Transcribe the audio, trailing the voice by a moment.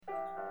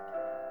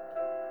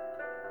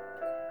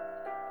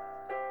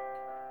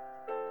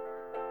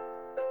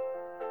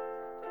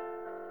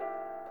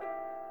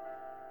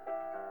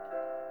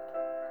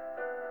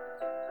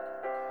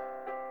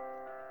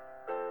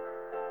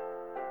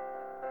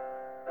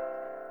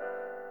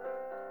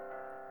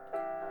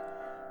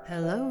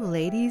Hello,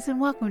 ladies,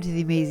 and welcome to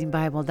the Amazing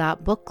Bible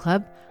Book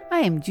Club. I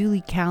am Julie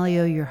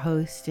Callio, your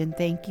host, and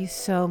thank you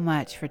so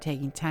much for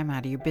taking time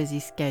out of your busy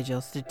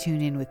schedules to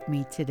tune in with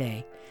me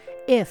today.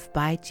 If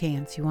by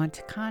chance you want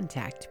to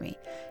contact me,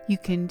 you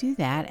can do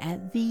that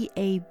at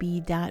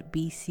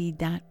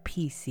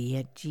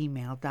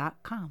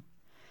theab.bc.pc@gmail.com.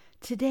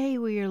 Today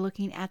we are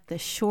looking at the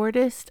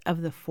shortest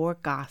of the four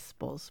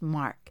Gospels,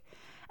 Mark.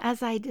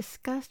 As I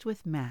discussed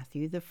with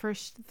Matthew, the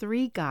first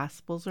three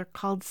Gospels are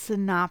called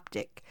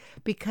synoptic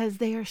because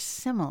they are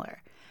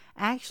similar.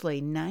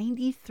 Actually,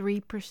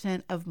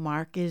 93% of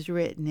Mark is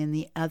written in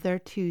the other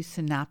two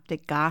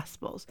synoptic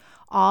Gospels,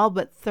 all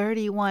but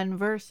 31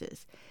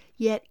 verses.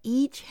 Yet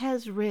each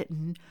has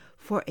written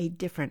for a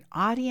different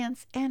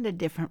audience and a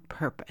different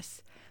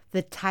purpose.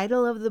 The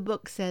title of the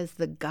book says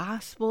The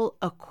Gospel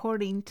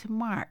According to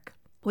Mark,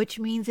 which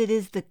means it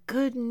is the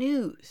good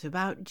news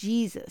about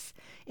Jesus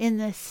in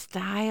the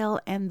style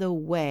and the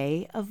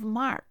way of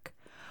Mark.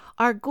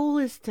 Our goal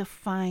is to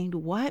find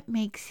what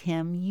makes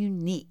him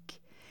unique.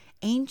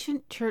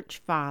 Ancient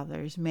church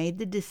fathers made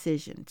the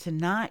decision to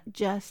not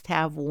just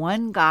have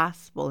one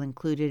gospel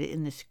included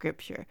in the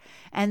scripture,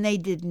 and they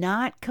did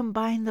not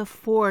combine the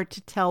four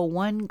to tell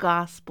one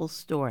gospel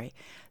story.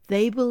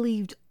 They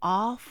believed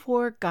all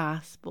four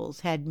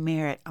gospels had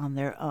merit on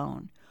their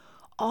own.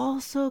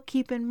 Also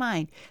keep in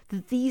mind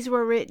that these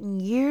were written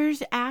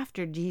years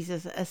after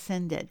Jesus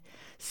ascended.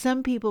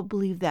 Some people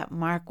believe that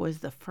Mark was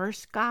the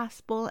first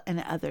gospel and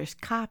others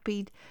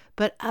copied,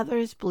 but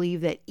others believe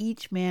that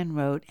each man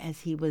wrote as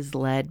he was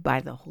led by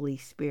the Holy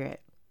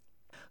Spirit.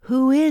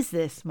 Who is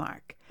this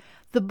Mark?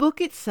 The book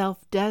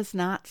itself does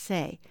not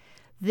say.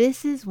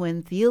 This is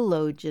when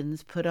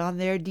theologians put on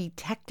their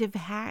detective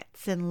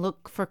hats and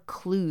look for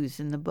clues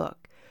in the book.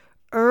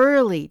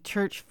 Early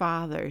church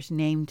fathers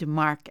named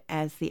Mark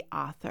as the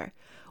author,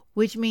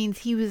 which means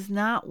he was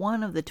not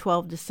one of the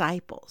 12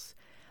 disciples.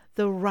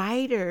 The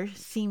writer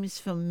seems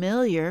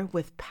familiar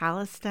with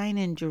Palestine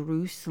and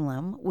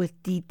Jerusalem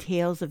with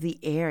details of the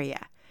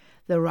area.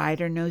 The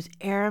writer knows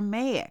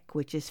Aramaic,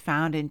 which is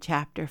found in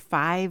chapter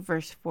 5,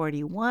 verse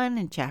 41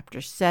 and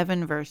chapter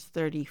 7, verse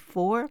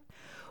 34.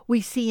 We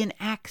see in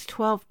Acts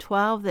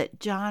 12:12 that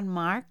John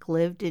Mark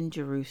lived in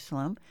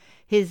Jerusalem.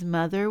 His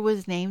mother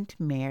was named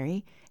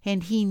Mary,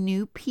 and he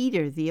knew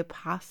Peter the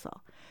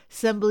apostle.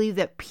 Some believe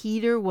that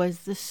Peter was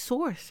the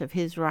source of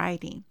his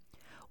writing.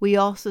 We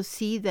also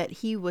see that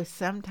he was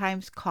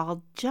sometimes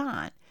called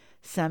John,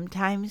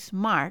 sometimes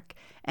Mark,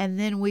 and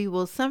then we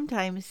will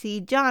sometimes see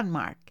John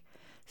Mark.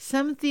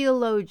 Some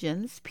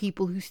theologians,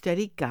 people who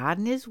study God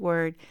and his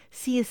word,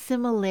 see a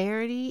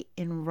similarity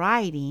in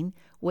writing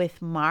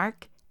with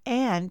Mark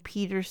and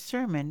Peter's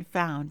sermon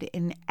found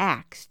in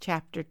Acts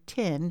chapter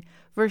 10,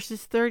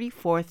 verses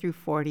 34 through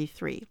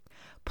 43.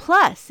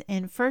 Plus,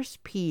 in 1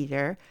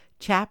 Peter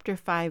chapter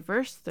 5,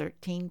 verse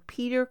 13,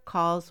 Peter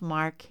calls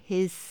Mark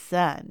his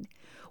son.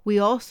 We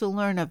also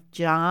learn of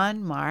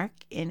John Mark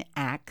in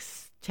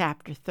Acts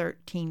chapter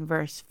 13,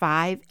 verse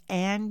 5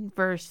 and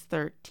verse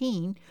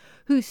 13,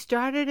 who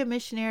started a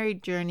missionary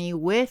journey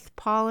with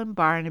Paul and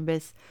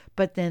Barnabas,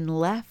 but then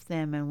left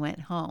them and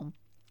went home.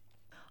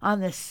 On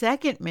the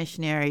second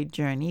missionary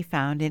journey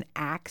found in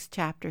Acts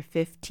chapter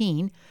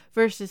 15,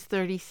 verses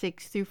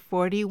 36 through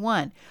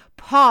 41,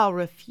 Paul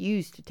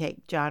refused to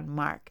take John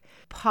Mark.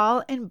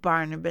 Paul and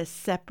Barnabas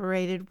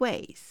separated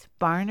ways.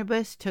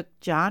 Barnabas took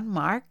John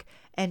Mark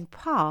and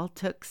Paul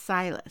took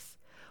Silas.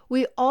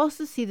 We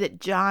also see that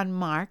John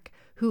Mark,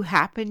 who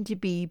happened to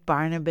be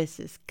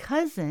Barnabas's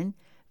cousin,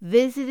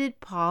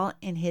 visited Paul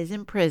in his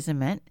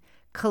imprisonment,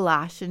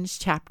 Colossians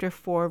chapter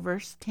 4,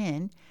 verse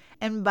 10,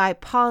 and by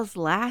Paul's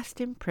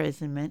last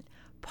imprisonment,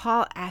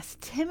 Paul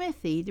asked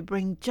Timothy to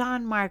bring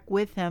John Mark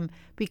with him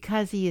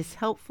because he is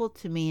helpful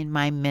to me in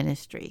my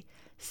ministry.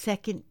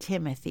 2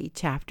 Timothy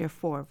chapter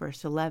 4,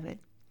 verse 11.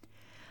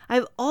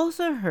 I've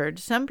also heard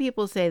some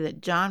people say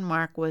that John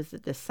Mark was the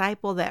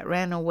disciple that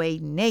ran away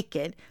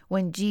naked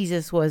when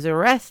Jesus was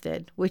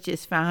arrested, which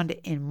is found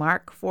in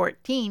Mark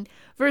 14,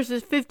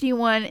 verses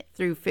 51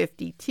 through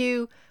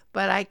 52,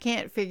 but I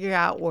can't figure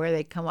out where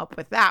they come up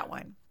with that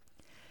one.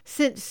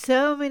 Since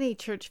so many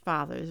church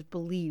fathers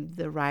believe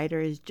the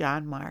writer is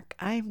John Mark,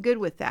 I am good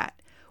with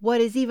that. What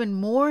is even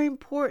more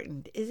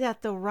important is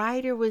that the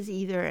writer was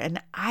either an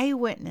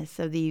eyewitness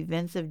of the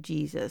events of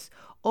Jesus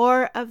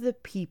or of the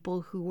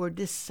people who were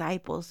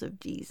disciples of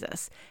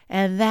Jesus,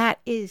 and that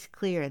is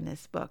clear in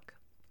this book.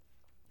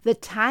 The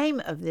time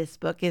of this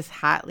book is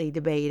hotly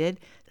debated.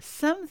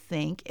 Some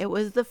think it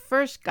was the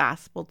first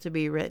gospel to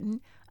be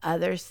written,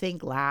 others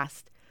think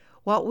last.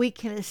 What we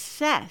can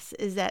assess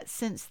is that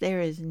since there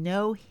is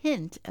no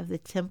hint of the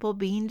temple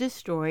being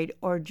destroyed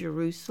or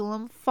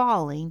Jerusalem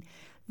falling,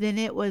 then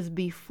it was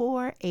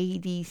before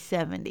AD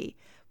 70,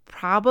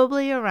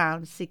 probably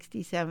around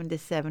 67 to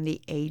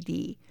 70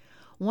 AD.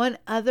 One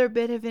other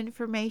bit of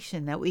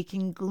information that we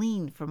can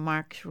glean from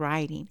Mark's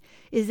writing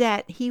is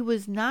that he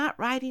was not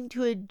writing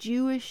to a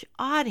Jewish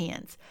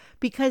audience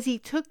because he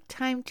took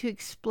time to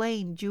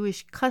explain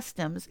Jewish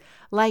customs,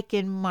 like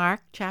in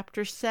Mark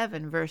chapter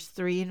 7, verse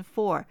 3 and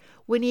 4,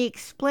 when he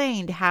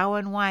explained how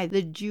and why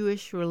the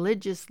Jewish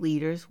religious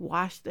leaders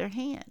washed their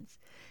hands.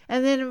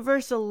 And then in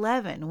verse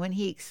 11, when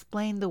he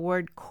explained the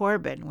word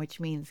korban,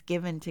 which means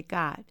given to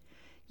God.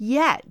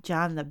 Yet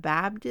John the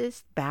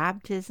Baptist,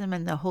 baptism,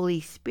 and the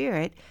Holy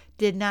Spirit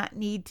did not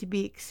need to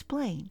be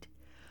explained.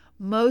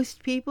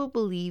 Most people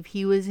believe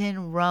he was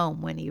in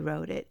Rome when he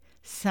wrote it.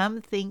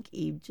 Some think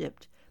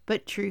Egypt,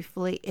 but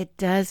truthfully, it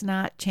does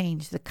not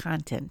change the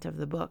content of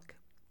the book.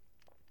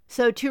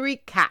 So to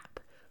recap,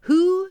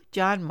 who?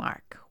 John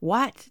Mark.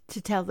 What? To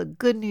tell the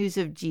good news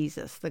of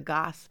Jesus, the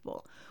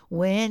gospel.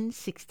 When?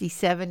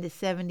 67 to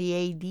 70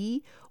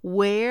 A.D.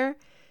 Where?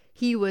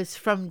 He was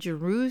from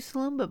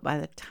Jerusalem, but by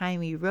the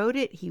time he wrote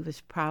it, he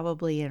was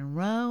probably in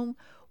Rome.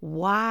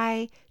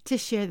 Why? To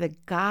share the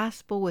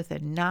gospel with a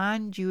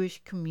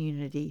non-Jewish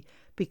community,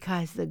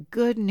 because the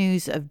good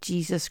news of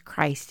Jesus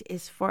Christ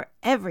is for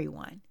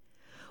everyone.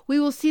 We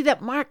will see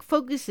that Mark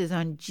focuses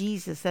on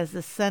Jesus as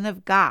the Son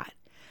of God.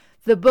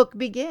 The book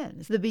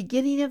begins, the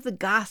beginning of the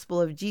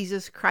gospel of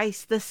Jesus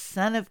Christ, the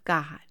Son of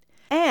God.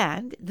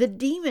 And the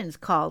demons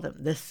called him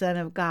the Son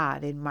of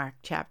God in Mark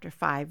chapter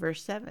 5,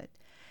 verse 7.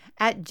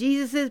 At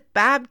Jesus'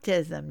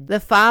 baptism, the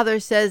Father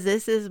says,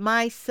 "This is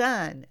my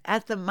Son."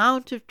 At the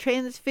Mount of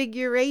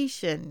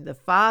Transfiguration, the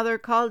Father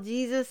called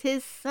Jesus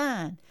his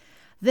Son.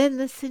 Then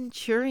the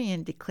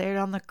centurion declared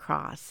on the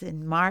cross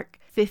in Mark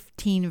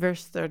 15,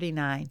 verse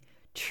 39,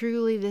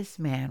 "Truly this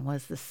man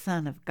was the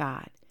Son of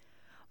God."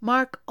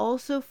 Mark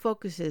also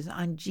focuses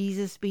on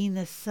Jesus being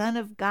the Son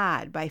of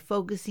God by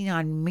focusing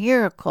on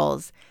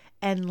miracles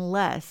and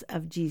less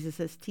of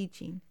Jesus'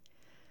 teaching.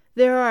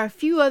 There are a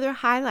few other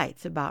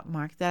highlights about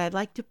Mark that I'd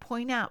like to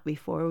point out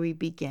before we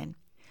begin.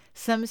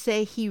 Some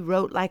say he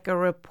wrote like a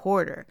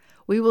reporter.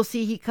 We will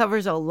see he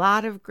covers a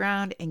lot of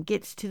ground and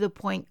gets to the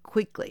point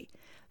quickly.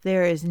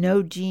 There is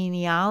no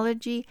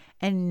genealogy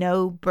and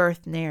no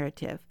birth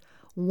narrative.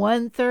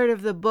 1/3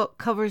 of the book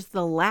covers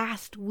the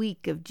last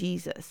week of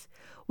Jesus.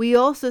 We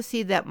also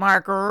see that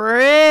Mark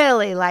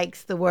really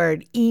likes the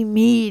word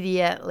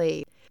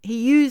immediately.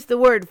 He used the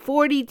word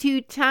 42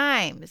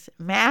 times.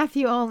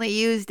 Matthew only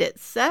used it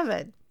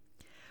 7.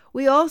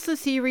 We also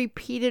see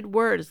repeated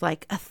words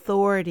like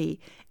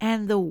authority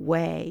and the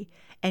way,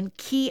 and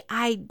key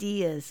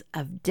ideas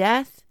of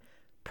death,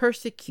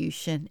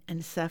 persecution,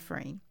 and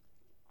suffering.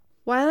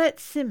 While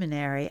at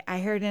seminary, I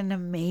heard an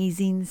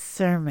amazing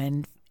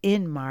sermon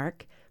in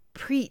Mark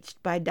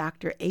preached by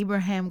Dr.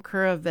 Abraham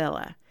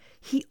Curavilla.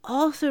 He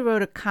also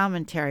wrote a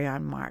commentary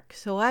on Mark,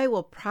 so I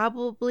will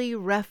probably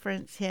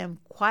reference him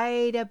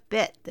quite a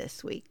bit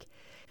this week.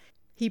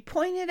 He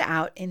pointed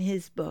out in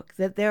his book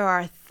that there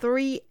are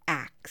 3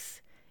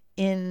 acts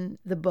in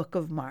the book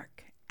of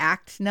Mark.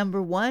 Act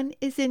number 1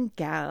 is in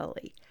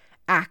Galilee.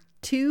 Act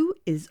 2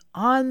 is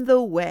on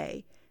the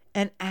way.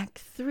 And Act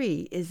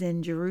 3 is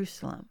in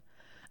Jerusalem.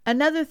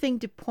 Another thing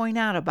to point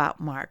out about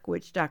Mark,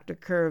 which Dr.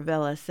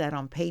 Curavilla said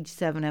on page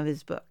 7 of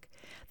his book,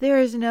 there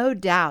is no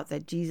doubt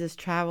that Jesus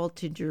traveled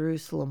to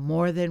Jerusalem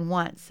more than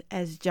once,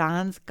 as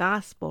John's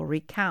gospel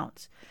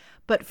recounts.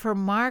 But for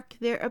Mark,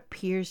 there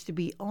appears to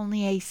be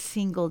only a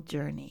single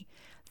journey.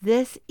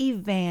 This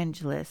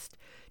evangelist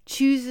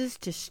chooses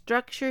to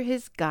structure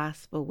his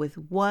gospel with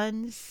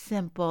one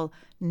simple,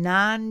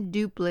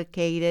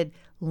 non-duplicated,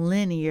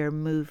 linear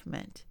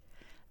movement.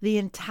 The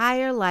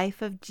entire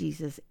life of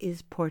Jesus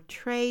is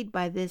portrayed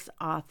by this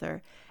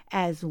author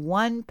as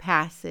one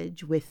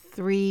passage with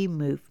 3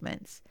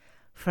 movements,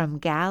 from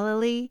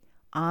Galilee,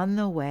 on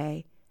the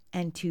way,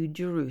 and to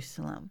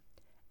Jerusalem.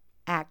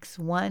 Acts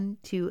 1,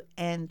 2,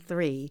 and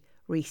 3,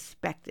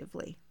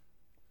 respectively.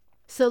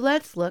 So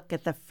let's look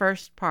at the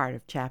first part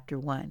of chapter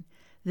 1,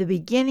 the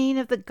beginning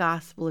of the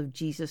gospel of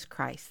Jesus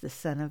Christ, the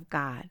Son of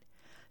God.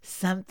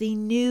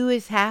 Something new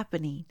is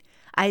happening.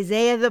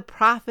 Isaiah the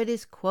prophet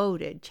is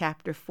quoted,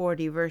 chapter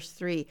 40, verse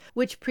 3,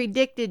 which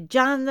predicted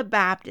John the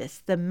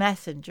Baptist, the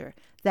messenger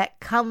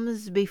that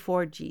comes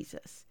before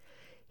Jesus.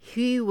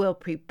 He will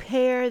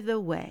prepare the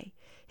way.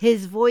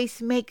 His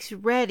voice makes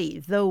ready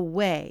the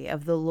way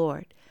of the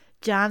Lord.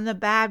 John the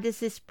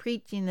Baptist is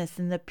preaching this,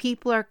 and the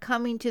people are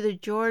coming to the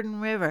Jordan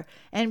River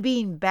and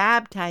being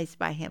baptized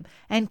by him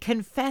and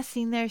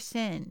confessing their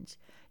sins.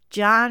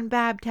 John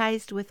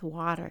baptized with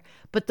water,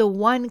 but the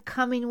one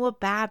coming will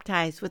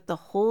baptize with the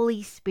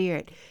Holy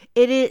Spirit.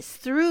 It is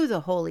through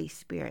the Holy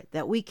Spirit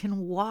that we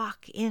can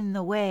walk in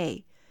the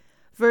way.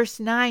 Verse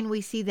 9,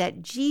 we see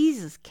that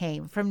Jesus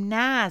came from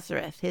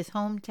Nazareth, his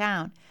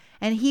hometown,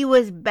 and he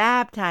was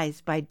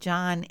baptized by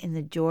John in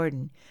the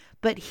Jordan.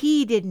 But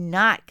he did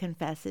not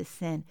confess his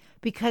sin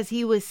because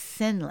he was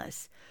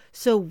sinless.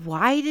 So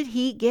why did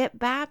he get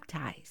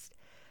baptized?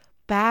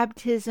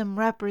 Baptism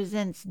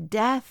represents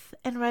death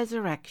and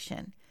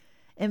resurrection.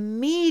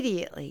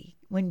 Immediately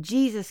when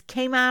Jesus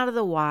came out of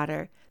the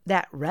water,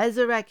 that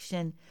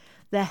resurrection,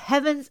 The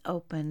heavens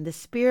opened, the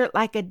Spirit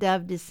like a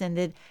dove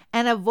descended,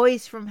 and a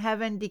voice from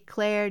heaven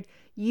declared,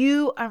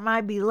 "You are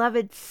my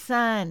beloved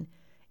Son.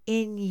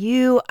 In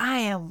you I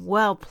am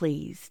well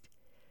pleased."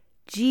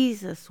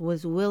 Jesus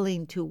was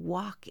willing to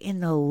walk in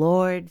the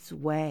Lord's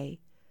way.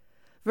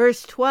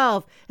 Verse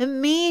 12,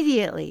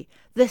 immediately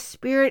the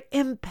Spirit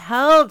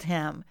impelled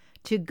him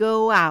to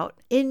go out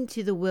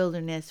into the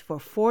wilderness for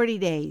 40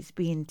 days,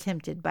 being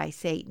tempted by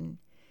Satan.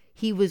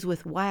 He was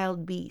with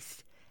wild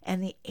beasts,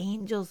 and the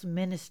angels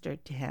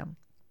ministered to him.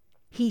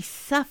 He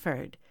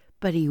suffered,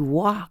 but he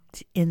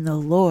walked in the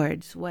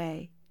Lord's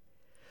way.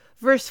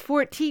 Verse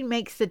 14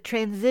 makes the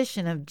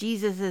transition of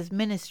Jesus'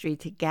 ministry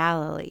to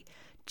Galilee.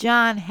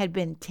 John had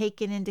been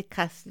taken into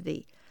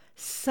custody,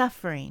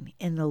 suffering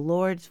in the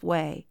Lord's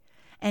way,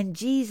 and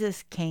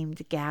Jesus came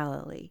to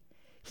Galilee.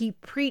 He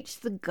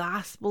preached the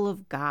gospel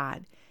of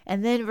God.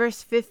 And then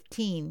verse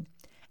 15,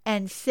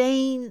 and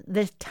saying,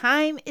 "The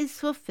time is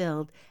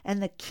fulfilled,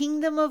 and the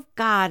kingdom of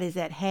God is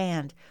at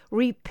hand.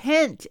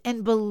 Repent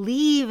and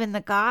believe in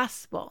the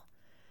gospel."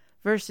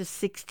 Verses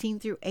 16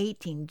 through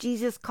 18,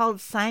 Jesus called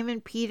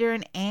Simon Peter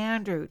and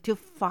Andrew to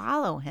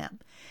follow him,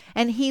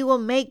 and he will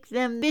make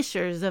them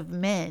fishers of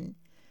men.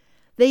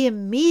 They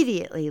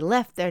immediately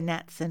left their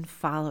nets and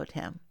followed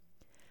him.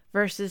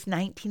 Verses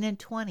 19 and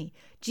 20,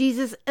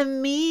 Jesus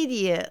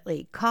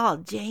immediately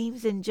called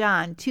James and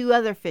John, 2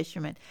 other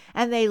fishermen,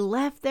 and they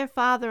left their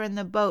father in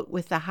the boat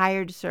with the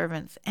hired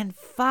servants and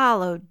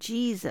followed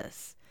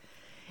Jesus.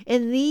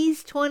 In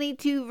these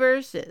 22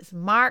 verses,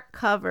 Mark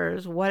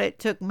covers what it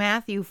took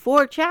Matthew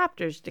 4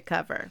 chapters to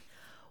cover.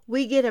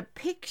 We get a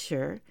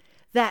picture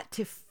that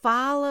to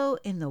follow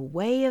in the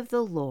way of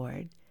the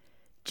Lord,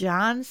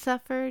 John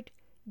suffered,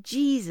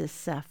 Jesus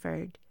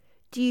suffered.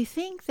 Do you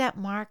think that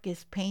Mark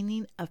is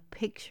painting a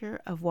picture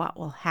of what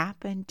will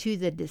happen to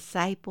the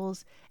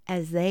disciples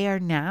as they are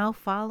now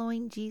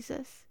following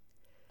Jesus?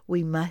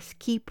 We must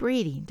keep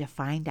reading to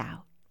find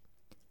out.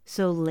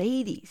 So,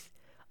 ladies,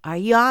 are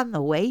you on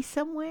the way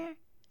somewhere?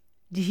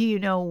 Do you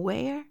know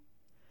where?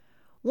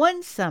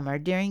 One summer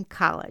during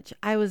college,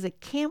 I was a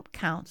camp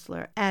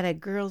counselor at a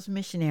girls'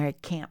 missionary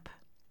camp.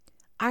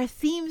 Our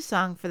theme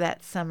song for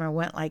that summer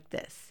went like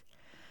this.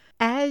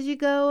 As you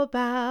go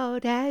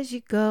about, as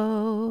you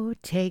go,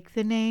 take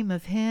the name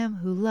of him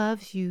who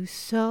loves you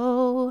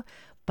so.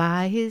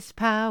 By his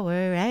power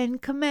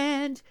and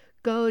command,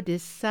 go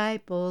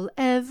disciple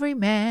every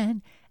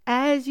man.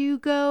 As you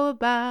go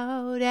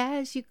about,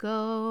 as you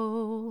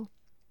go.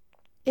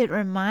 It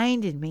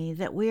reminded me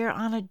that we are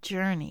on a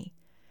journey,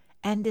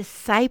 and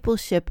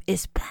discipleship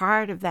is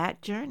part of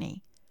that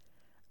journey.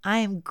 I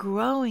am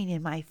growing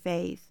in my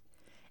faith,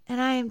 and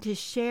I am to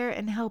share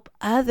and help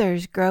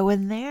others grow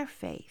in their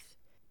faith.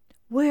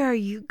 Where are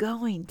you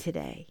going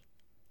today?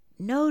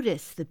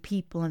 Notice the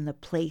people and the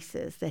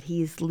places that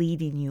he is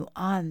leading you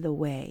on the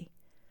way.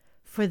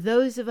 For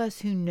those of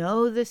us who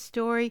know the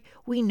story,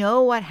 we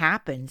know what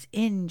happens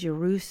in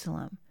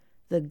Jerusalem,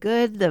 the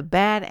good, the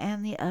bad,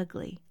 and the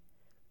ugly.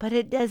 But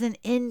it doesn't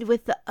end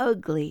with the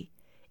ugly.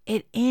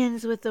 It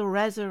ends with the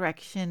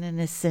resurrection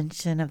and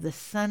ascension of the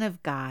Son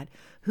of God,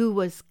 who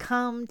was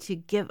come to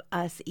give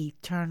us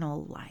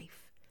eternal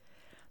life.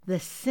 The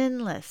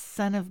sinless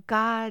Son of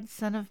God,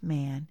 Son of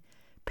Man,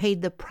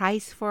 paid the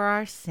price for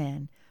our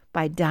sin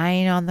by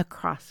dying on the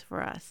cross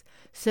for us,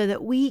 so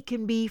that we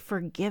can be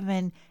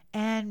forgiven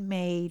and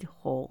made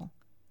whole.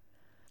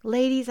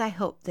 Ladies, I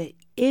hope that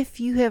if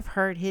you have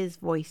heard his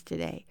voice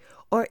today,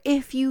 or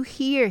if you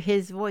hear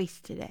his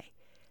voice today,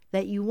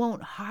 that you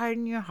won't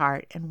harden your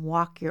heart and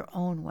walk your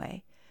own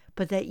way,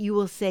 but that you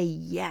will say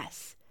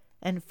yes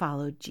and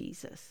follow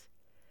Jesus.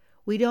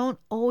 We don't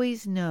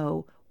always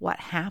know what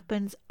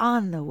happens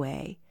on the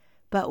way,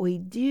 but we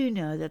do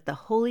know that the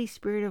Holy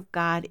Spirit of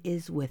God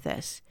is with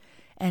us,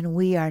 and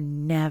we are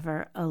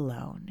never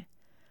alone.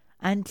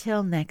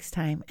 Until next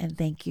time, and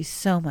thank you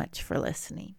so much for listening.